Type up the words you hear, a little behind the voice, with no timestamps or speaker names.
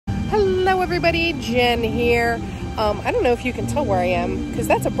Hello everybody, Jen here. I don't know if you can tell where I am because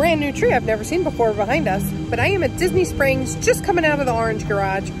that's a brand new tree I've never seen before behind us, but I am at Disney Springs, just coming out of the orange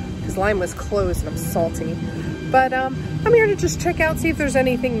garage because Lime was closed and I'm salty. But I'm here to just check out, see if there's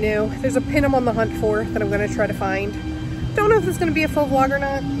anything new. There's a pin I'm on the hunt for that I'm going to try to find. Don't know if it's going to be a full vlog or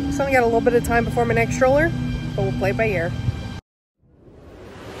not. So I got a little bit of time before my next stroller, but we'll play it by ear.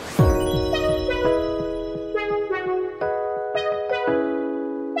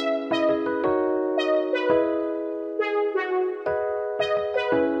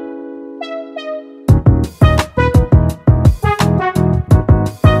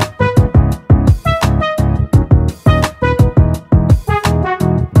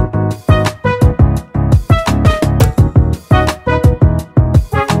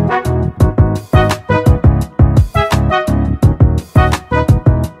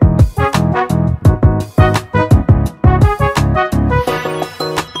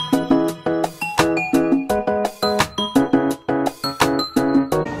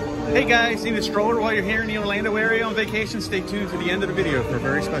 Hey guys, need a stroller while you're here in the Orlando area on vacation? Stay tuned to the end of the video for a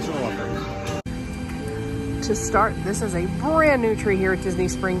very special offer. To start, this is a brand new tree here at Disney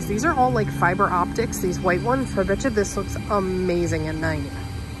Springs. These are all like fiber optics, these white ones. So I bet you this looks amazing at night.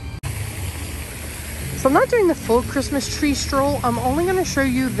 So I'm not doing the full Christmas tree stroll. I'm only going to show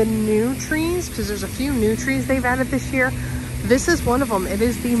you the new trees because there's a few new trees they've added this year. This is one of them. It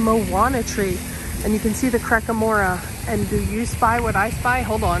is the Moana tree. And you can see the Crackamora. And do you spy what I spy?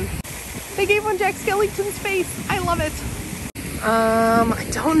 Hold on. They gave one Jack Skellington's face. I love it. I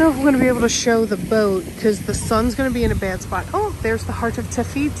don't know if we're going to be able to show the boat because the sun's going to be in a bad spot. Oh, there's the heart of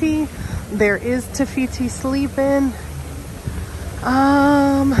Tafiti. There is Tafiti sleeping.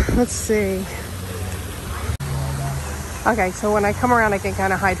 Let's see. Okay, so when I come around, I can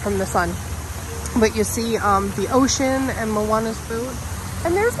kind of hide from the sun. But you see the ocean and Moana's boat.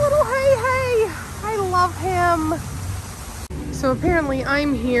 And there's little Hey Hey. I love him. So apparently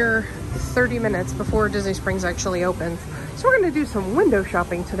I'm here 30 minutes before Disney Springs actually opens. So we're going to do some window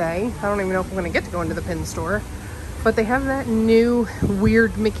shopping today. I don't even know if we're going to get to go into the pin store. But they have that new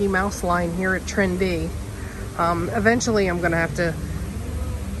weird Mickey Mouse line here at Trendy. Eventually I'm going to have to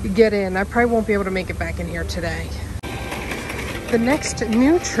get in. I probably won't be able to make it back in here today. The next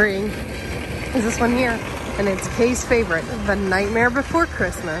new tree is this one here. And it's Kay's favorite, The Nightmare Before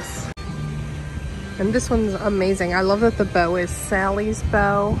Christmas. And this one's amazing. I love that the bow is Sally's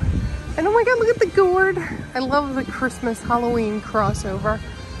bow. And oh my god, look at the gourd. I love the Christmas Halloween crossover.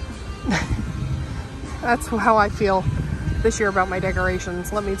 That's how I feel this year about my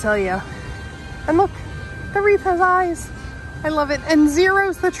decorations, let me tell you. And look, the wreath has eyes. I love it. And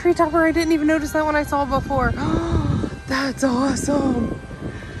Zero's the tree topper. I didn't even notice that when I saw it before. That's awesome.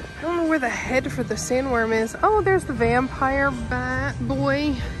 I don't know where the head for the sandworm is. Oh, there's the vampire bat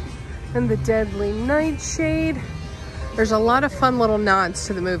boy. And the deadly nightshade. There's a lot of fun little nods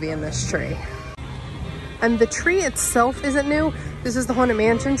to the movie in this tree. And the tree itself isn't new. This is the Haunted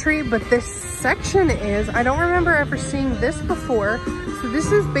Mansion tree, but this section is. I don't remember ever seeing this before. So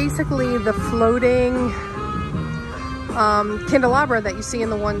this is basically the floating candelabra that you see in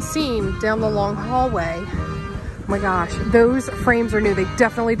the one scene down the long hallway. Oh my gosh, those frames are new. They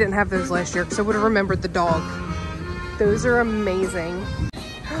definitely didn't have those last year because I would have remembered the dog. Those are amazing.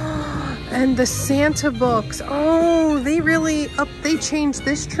 And the Santa books, oh, they changed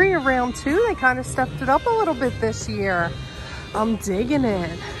this tree around too. They kind of stepped it up a little bit this year. I'm digging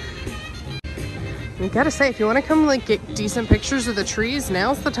it. You gotta say, if you want to come like get decent pictures of the trees,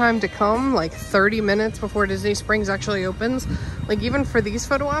 now's the time to come, like 30 minutes before Disney Springs actually opens. Like even for these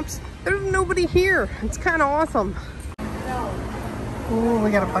photo ops, there's nobody here. It's kind of awesome. Oh,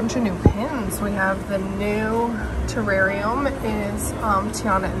 we got a bunch of new pins. We have the new terrarium is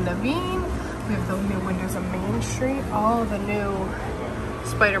Tiana and Naveen. We have the new windows on Main Street. Oh, the new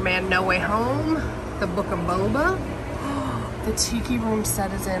Spider-Man No Way Home. The Book of Boba. The Tiki Room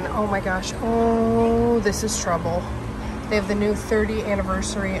set is in. Oh my gosh. Oh, this is trouble. They have the new 30th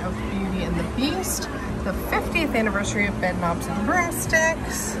anniversary of Beauty and the Beast. The 50th anniversary of Bed Knobs and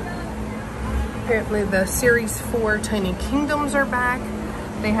Broomsticks. Apparently the Series 4 Tiny Kingdoms are back.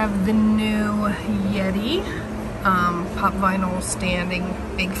 They have the new Yeti pop vinyl standing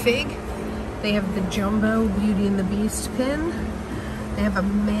Big Fig. They have the Jumbo Beauty and the Beast pin. They have a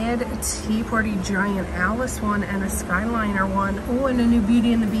Mad Tea Party Giant Alice one and a Skyliner one. Oh, and a new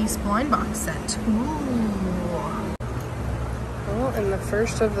Beauty and the Beast blind box set. Ooh. Well, and the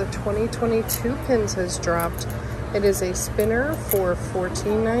first of the 2022 pins has dropped. It is a spinner for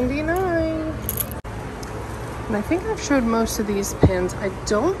 $14.99. And I think I've showed most of these pins. I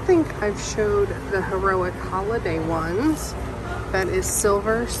don't think I've showed the Heroic Holiday ones. That is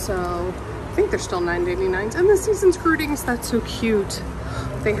silver, so I think they're still $9.99. And the season's greetings, that's so cute.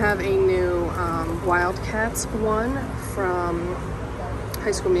 They have a new Wildcats one from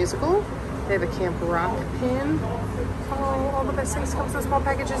High School Musical. They have a Camp Rock pin. Oh, all the best things come in small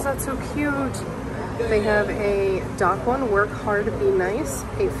packages, that's so cute. They have a Doc one, Work Hard to Be Nice,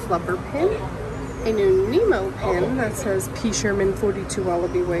 a Flubber pin, a new Nemo pin that says P. Sherman 42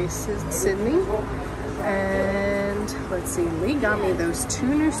 Wallaby Way, Sydney. And let's see, Lee got me those 2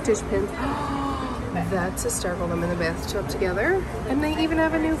 new Stitch pins. That's hysterical, them in the bathtub together. And they even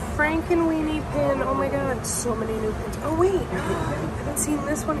have a new Frankenweenie pin. Oh my god, so many new pins. Oh wait, I haven't seen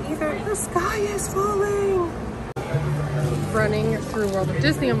this one either. The sky is falling. Running through World of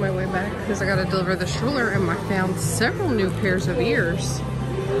Disney on my way back because I got to deliver the stroller, and I found several new pairs of ears.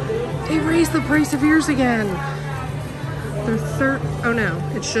 They raised the price of ears again. They're oh no,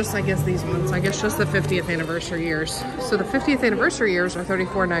 it's just, I guess, these ones. I guess just the 50th anniversary ears. So the 50th anniversary ears are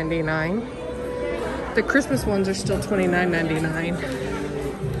 $34.99. The Christmas ones are still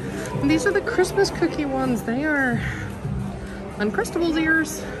 $29.99. And these are the Christmas cookie ones. They are Uncrustables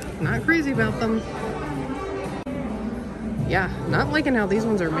ears. Not crazy about them. Yeah, not liking how these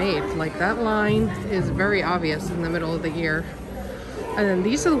ones are made. Like, that line is very obvious in the middle of the ear. And then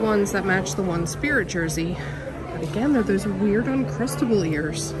these are the ones that match the One Spirit jersey. But again, they're those weird Uncrustable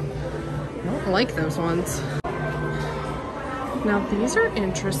ears. I don't like those ones. Now these are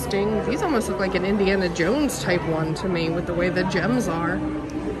interesting. These almost look like an Indiana Jones type one to me with the way the gems are.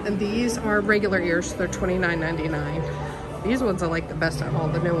 And these are regular ears, so they're $29.99. These ones I like the best out of all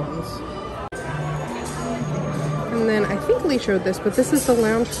the new ones. And then I think Lee showed this, but this is the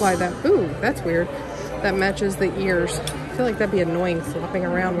Loungefly that, ooh, that's weird. That matches the ears. I feel like that'd be annoying flopping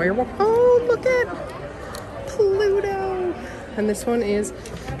around while you're walking. Oh, look at Pluto. And this one is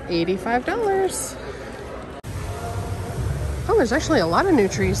 $85. Oh, there's actually a lot of new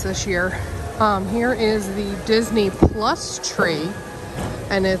trees this year. Here is the Disney Plus tree,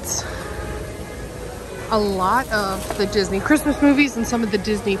 and it's a lot of the Disney Christmas movies and some of the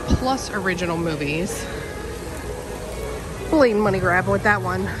Disney Plus original movies. Blatant money grab with that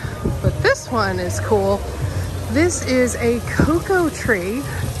one. But this one is cool. This is a cocoa tree,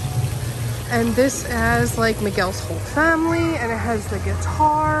 and this has like Miguel's whole family, and it has the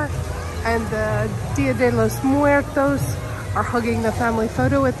guitar, and the Dia de los Muertos are hugging the family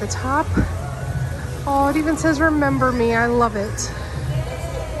photo at the top. Oh, it even says remember me. I love it.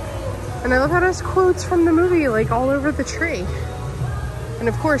 And I love how it has quotes from the movie like all over the tree. And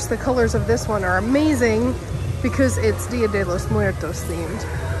of course the colors of this one are amazing because it's Dia de los Muertos themed.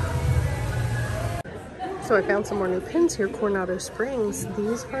 So I found some more new pins here, Coronado Springs.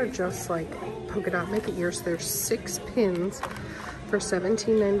 These are just like polka dot Mickey ears. There's 6 pins for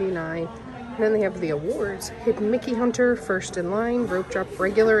 $17.99. And then they have the awards. Hidden Mickey Hunter, First in Line, Rope Drop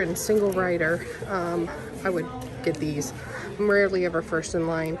Regular, and Single Rider. I would get these. I'm rarely ever First in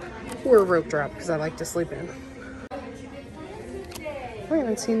Line or Rope Drop because I like to sleep in. I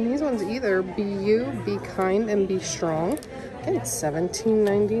haven't seen these ones either. Be You, Be Kind, and Be Strong. And it's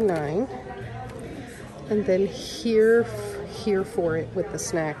 $17.99. And then Here for It with the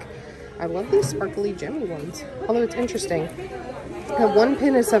snack. I love these sparkly gemmy ones. Although it's interesting. One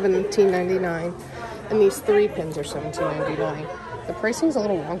pin is $17.99, and these 3 pins are $17.99. The pricing's a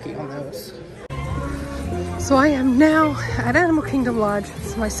little wonky on those. So I am now at Animal Kingdom Lodge.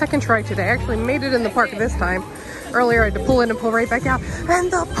 It's my second try today. I actually made it in the park this time. Earlier I had to pull in and pull right back out,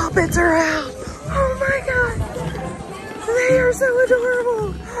 and the puppets are out. Oh my god, they are so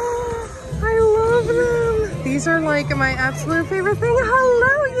adorable. I love them. These are like my absolute favorite thing.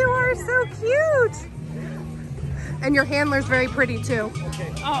 Hello, you are so cute. And your handler's very pretty too.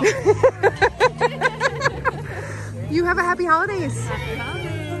 Oh. You have a happy holidays. Happy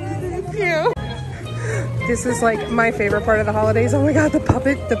holidays. Thank you. This is like my favorite part of the holidays. Oh my god, the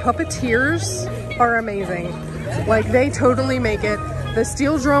puppeteers are amazing. Like, they totally make it. The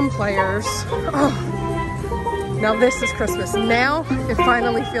steel drum players. Oh. Now this is Christmas. Now it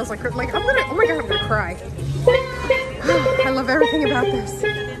finally feels like oh my god, I'm gonna cry. I love everything about this.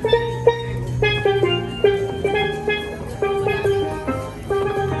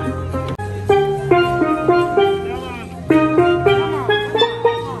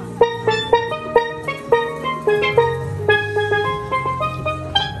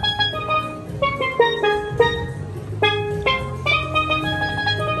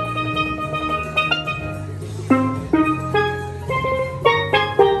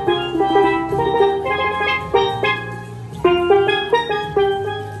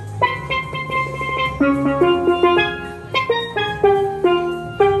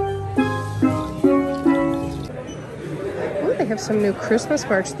 some new Christmas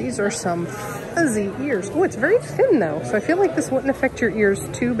parts. These are some fuzzy ears. Oh, it's very thin though, so I feel like this wouldn't affect your ears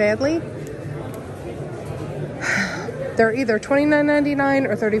too badly. They're either $29.99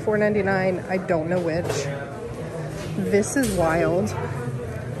 or $34.99. I don't know which. This is wild.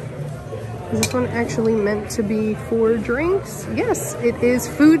 Is this one actually meant to be for drinks? Yes, it is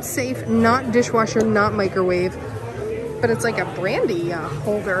food safe, not dishwasher, not microwave. But it's like a brandy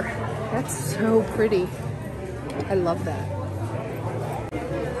holder. That's so pretty. I love that.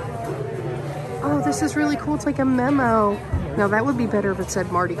 Oh, this is really cool. It's like a memo. Now that would be better if it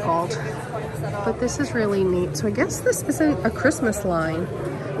said Marty called. But this is really neat. So I guess this isn't a Christmas line.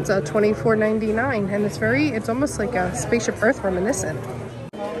 It's a $24.99 and it's almost like a Spaceship Earth reminiscent.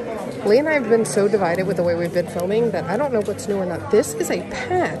 Lee and I have been so divided with the way we've been filming that I don't know what's new or not. This is a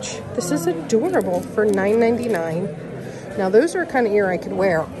patch. This is adorable for $9.99. Now those are kind of ear I could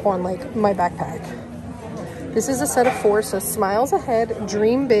wear on like my backpack. This is a set of 4, so smiles ahead,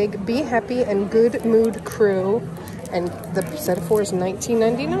 dream big, be happy, and good mood crew. And the set of 4 is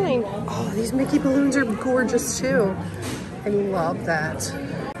 $19.99. Oh, these Mickey balloons are gorgeous too. I love that.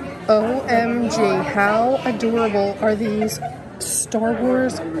 OMG, how adorable are these Star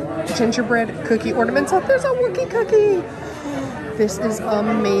Wars gingerbread cookie ornaments? Oh, there's a Wookiee cookie. This is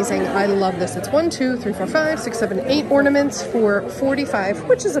amazing. I love this. It's 1, 2, 3, 4, 5, 6, 7, 8 ornaments for $45,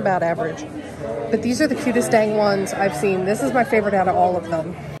 which is about average. But these are the cutest dang ones I've seen. This is my favorite out of all of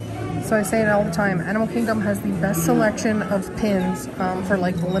them. So I say it all the time, Animal Kingdom has the best selection of pins for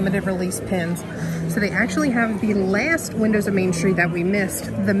like limited release pins. So they actually have the last Windows of Main Street that we missed,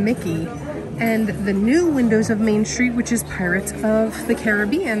 the Mickey, and the new Windows of Main Street, which is Pirates of the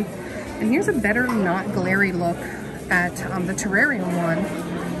Caribbean. And here's a better, not glary look at the terrarium one,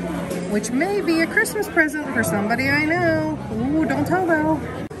 which may be a Christmas present for somebody I know. Ooh, don't tell though.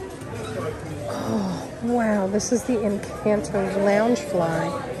 Oh, wow, this is the Encanto Loungefly.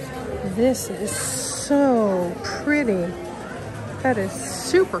 This is so pretty. That is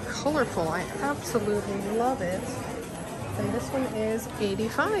super colorful. I absolutely love it. And this one is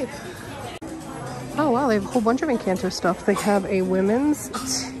 $85. Oh wow, they have a whole bunch of Encanto stuff. They have a women's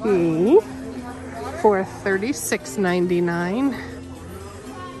tee for $36.99.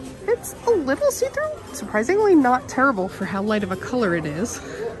 It's a little see-through. Surprisingly not terrible for how light of a color it is.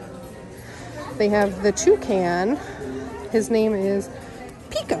 They have the toucan. His name is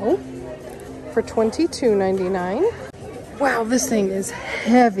Pico for $22.99. Wow, this thing is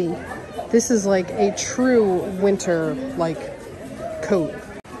heavy. This is like a true winter like coat.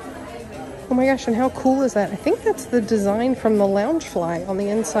 Oh my gosh, and how cool is that? I think that's the design from the Loungefly on the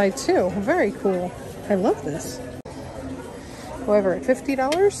inside too. Very cool. I love this. However, at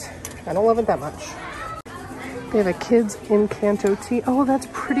 $50, I don't love it that much. They have a kids Encanto tee. Oh, that's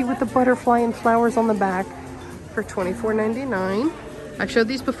pretty with the butterfly and flowers on the back for $24.99. I've showed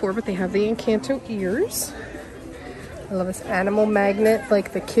these before, but they have the Encanto ears. I love this animal magnet,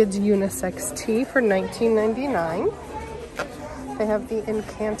 like the kids unisex tee for $19.99. They have the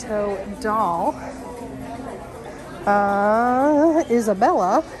Encanto doll,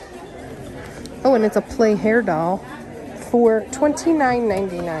 Isabella. Oh, and it's a play hair doll for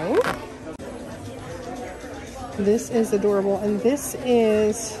 $29.99. This is adorable, and this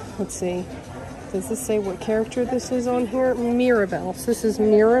is, let's see, does this say what character this is on here? Mirabelle. So this is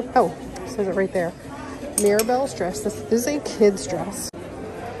Mirabelle. Oh, it says it right there. Mirabelle's dress. This is a kid's dress.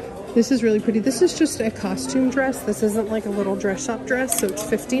 This is really pretty. This is just a costume dress. This isn't like a little dress up dress, so it's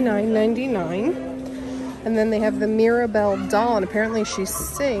 $59.99. And then they have the Mirabelle doll, and apparently she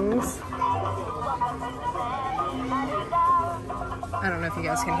sings. I don't know if you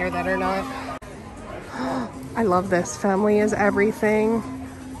guys can hear that or not. I love this. Family is everything.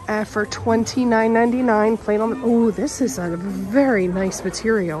 For $29.99. Plain on the. Oh, this is a very nice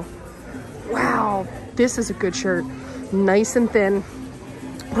material. Wow, this is a good shirt. Nice and thin.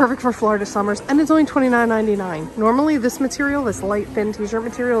 Perfect for Florida summers, and it's only $29.99. Normally this material, this light thin t-shirt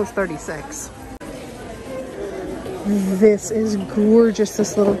material, is $36. This is gorgeous,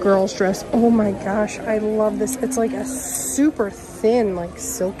 this little girl's dress. Oh my gosh, I love this. It's like a super thin, like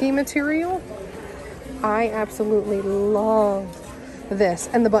silky material. I absolutely love this.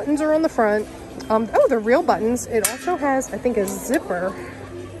 And the buttons are on the front. Oh, they're real buttons. It also has, I think, a zipper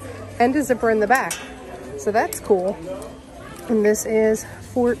and a zipper in the back. So that's cool. And this is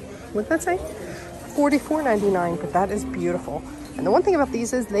for, what did that say? $44.99, but that is beautiful. And the one thing about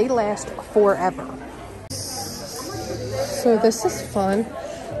these is they last forever. So this is fun.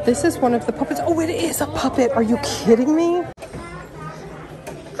 This is one of the puppets. Oh, it is a puppet. Are you kidding me?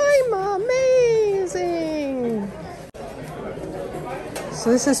 I'm amazing. So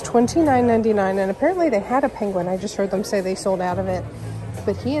this is $29.99, and apparently they had a penguin. I just heard them say they sold out of it,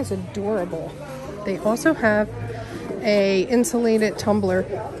 but he is adorable. They also have a insulated tumbler.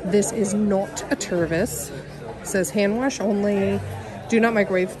 This is not a Tervis. It says hand wash only, do not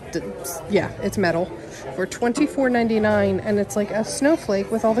microwave. Yeah, it's metal. For $24.99, and it's like a snowflake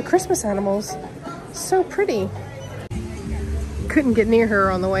with all the Christmas animals. So pretty. Couldn't get near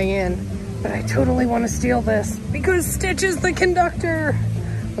her on the way in, but I totally want to steal this because Stitch is the conductor.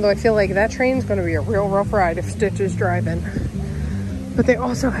 Although I feel like that train's going to be a real rough ride if Stitch is driving. But they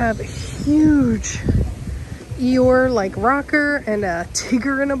also have a huge Eeyore like rocker and a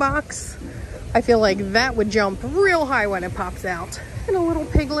Tigger in a box. I feel like that would jump real high when it pops out. And a little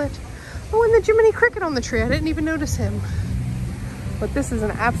piglet. Oh, and the Jiminy Cricket on the tree. I didn't even notice him. But this is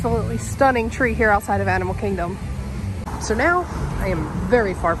an absolutely stunning tree here outside of Animal Kingdom. So now I am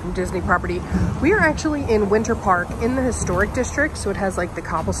very far from Disney property. We are actually in Winter Park in the historic district. So it has like the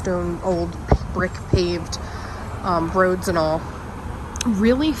cobblestone, old brick paved roads and all.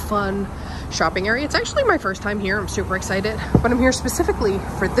 Really fun shopping area. It's actually my first time here. I'm super excited, but I'm here specifically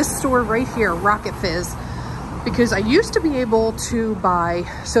for this store right here, Rocket Fizz, because I used to be able to buy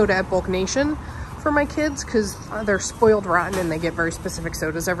soda at Bulk Nation for my kids because they're spoiled rotten and they get very specific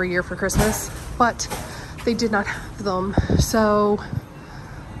sodas every year for Christmas, but they did not have them. So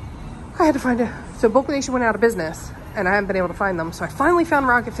I had to find it. So Bulk Nation went out of business and I haven't been able to find them. So I finally found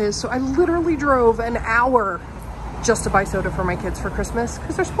Rocket Fizz. So I literally drove an hour just to buy soda for my kids for Christmas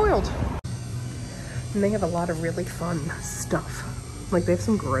because they're spoiled. And they have a lot of really fun stuff. Like they have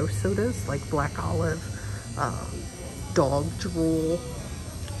some gross sodas like black olive, dog drool.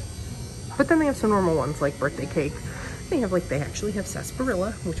 But then they have some normal ones like birthday cake. They actually have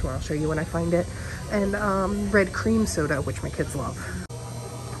sarsaparilla, which I'll show you when I find it, and red cream soda, which my kids love.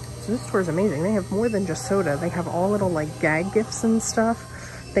 So this store is amazing. They have more than just soda. They have all little like gag gifts and stuff.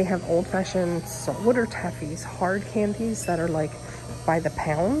 They have old-fashioned saltwater taffies, hard candies that are like by the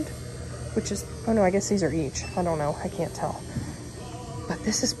pound, which is, oh no, I guess these are each. I don't know, I can't tell. But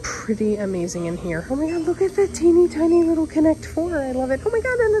this is pretty amazing in here. Oh my God, look at the teeny tiny little Connect 4. I love it. Oh my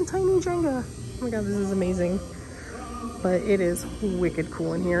God, and a tiny Jenga. Oh my God, this is amazing. But it is wicked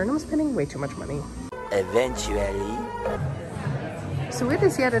cool in here, and I'm spending way too much money. Eventually. So it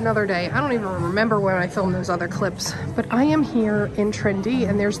is yet another day. I don't even remember when I filmed those other clips, but I am here in Trendy,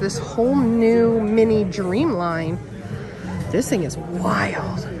 and there's this whole new mini Dreamline. This thing is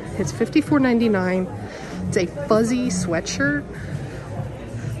wild. It's $54.99. It's a fuzzy sweatshirt.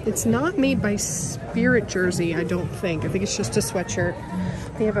 It's not made by Spirit Jersey, I don't think. I think it's just a sweatshirt.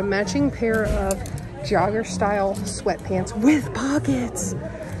 They have a matching pair of jogger style sweatpants with pockets,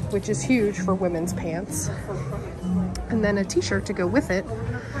 which is huge for women's pants. And then a t-shirt to go with it.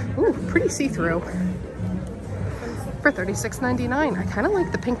 Ooh, pretty see-through. For $36.99. I kind of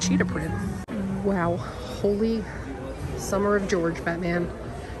like the pink cheetah print. Wow, holy summer of George, Batman.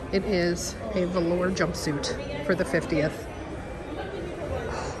 It is a velour jumpsuit for the 50th.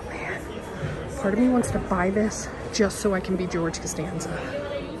 Oh man, part of me wants to buy this just so I can be George Costanza.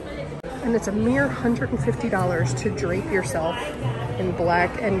 And it's a mere $150 to drape yourself in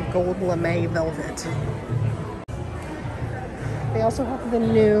black and gold lame velvet. They also have the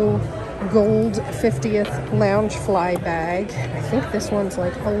new gold 50th lounge fly bag. I think this one's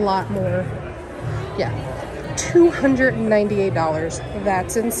like a lot more. Yeah, $298.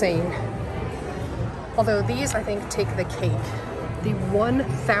 That's insane. Although these, I think, take the cake. The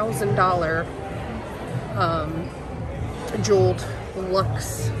 $1,000 jeweled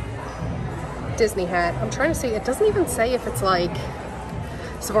luxe Disney hat. I'm trying to see, it doesn't even say if it's like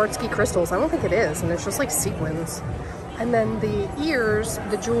Swarovski crystals. I don't think it is, and it's just like sequins. And then the ears,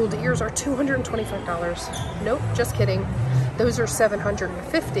 the jeweled ears, are $225. Nope, just kidding. Those are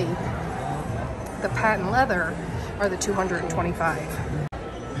 $750. The patent leather are the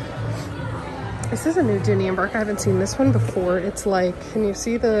 $225. This is a new Dinny and Burke. I haven't seen this one before. It's like, can you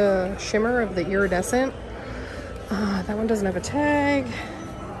see the shimmer of the iridescent? That one doesn't have a tag.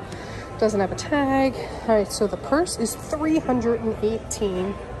 Doesn't have a tag. All right, so the purse is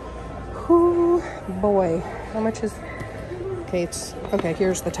 $318. Ooh, boy, how much is? Okay, okay.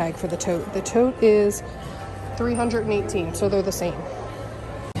 Here's the tag for the tote. The tote is $318, so they're the same.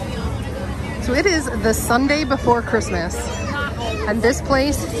 So it is the Sunday before Christmas, and this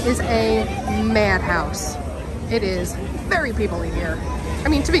place is a madhouse. It is very people-y here. I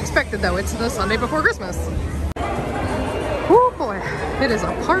mean, to be expected though, it's the Sunday before Christmas. Oh boy, it is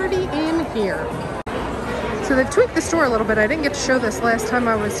a party in here. So they've tweaked the store a little bit. I didn't get to show this last time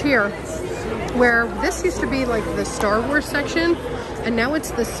I was here, where this used to be like the Star Wars section, and now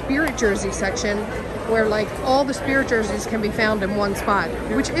it's the Spirit Jersey section, where like all the Spirit jerseys can be found in one spot,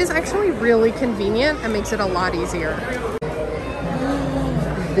 which is actually really convenient and makes it a lot easier.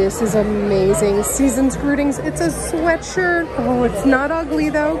 This is amazing. Season's Greetings. It's a sweatshirt. Oh, it's not ugly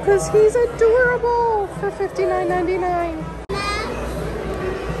though, because he's adorable for $59.99.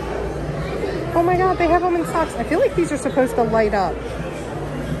 Oh my god, they have them in socks. I feel like these are supposed to light up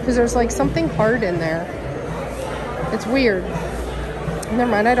because there's like something hard in there. It's weird. Never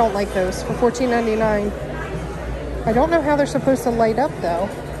mind, I don't like those for $14.99. I don't know how they're supposed to light up though.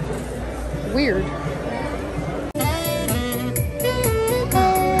 Weird.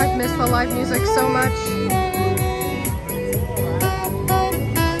 I've missed the live music so much.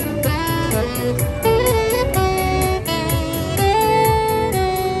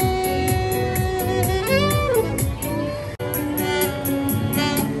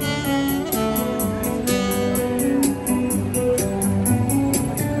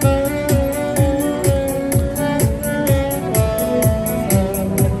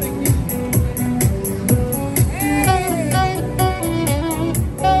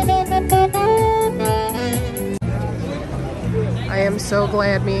 So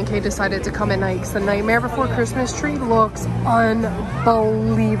glad me and Kay decided to come at night because the Nightmare Before Christmas tree looks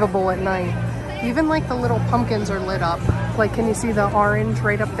unbelievable at night. Even like the little pumpkins are lit up. Like, can you see the orange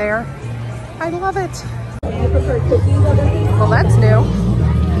right up there? I love it. Well, that's new.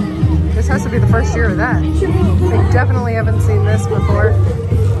 This has to be the first year of that. I definitely haven't seen this before.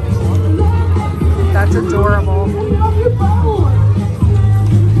 That's adorable.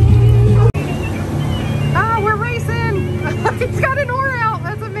 He's got an oar out.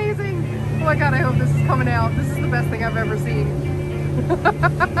 That's amazing. Oh my god, I hope this is coming out. This is the best thing I've ever seen.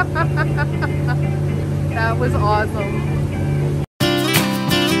 That was awesome.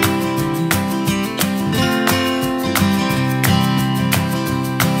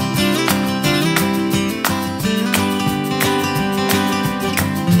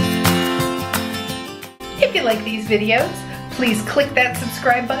 If you like these videos, please click that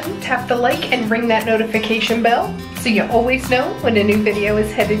subscribe button, tap the like, and ring that notification bell so you always know when a new video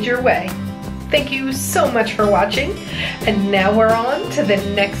is headed your way. Thank you so much for watching, and now we're on to the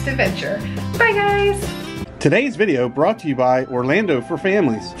next adventure. Bye guys! Today's video brought to you by Orlando for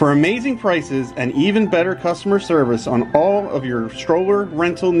Families. For amazing prices and even better customer service on all of your stroller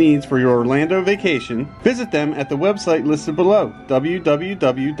rental needs for your Orlando vacation, visit them at the website listed below,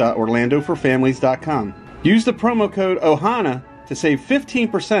 www.orlandoforfamilies.com. Use the promo code OHANA to save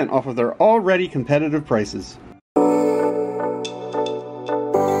 15% off of their already competitive prices.